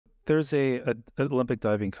There's an Olympic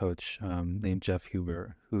diving coach named Jeff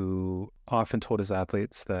Huber who often told his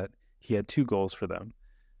athletes that he had two goals for them.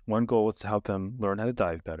 One goal was to help them learn how to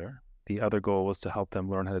dive better. The other goal was to help them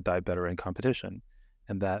learn how to dive better in competition.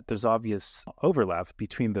 And that there's obvious overlap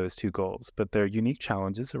between those two goals, but they're unique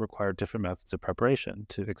challenges that require different methods of preparation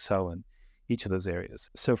to excel in each of those areas.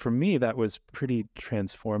 So for me, that was pretty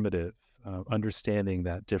transformative, understanding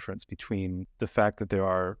that difference between the fact that there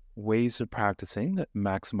are ways of practicing that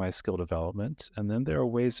maximize skill development, and then there are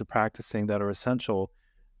ways of practicing that are essential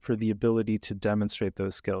for the ability to demonstrate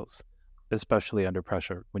those skills, especially under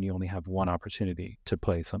pressure when you only have one opportunity to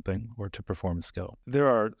play something or to perform a skill. There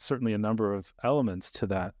are certainly a number of elements to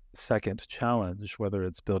that second challenge, whether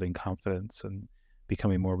it's building confidence and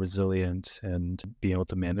becoming more resilient and being able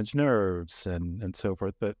to manage nerves and so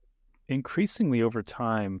forth. But increasingly over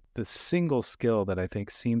time, the single skill that I think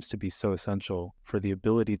seems to be so essential for the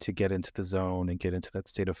ability to get into the zone and get into that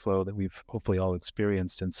state of flow that we've hopefully all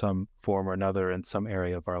experienced in some form or another in some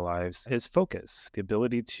area of our lives is focus, the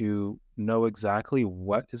ability to know exactly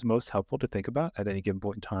what is most helpful to think about at any given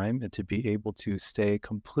point in time and to be able to stay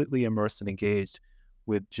completely immersed and engaged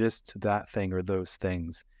with just that thing or those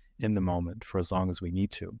things in the moment for as long as we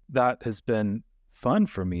need to. That has been fun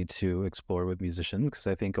for me to explore with musicians, because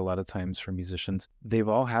I think a lot of times for musicians, they've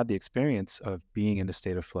all had the experience of being in a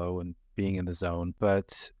state of flow and being in the zone,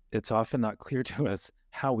 but it's often not clear to us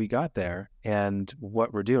how we got there and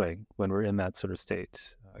what we're doing when we're in that sort of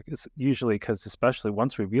state. It's usually because, especially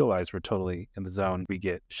once we realize we're totally in the zone, we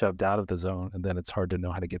get shoved out of the zone, and then it's hard to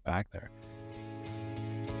know how to get back there.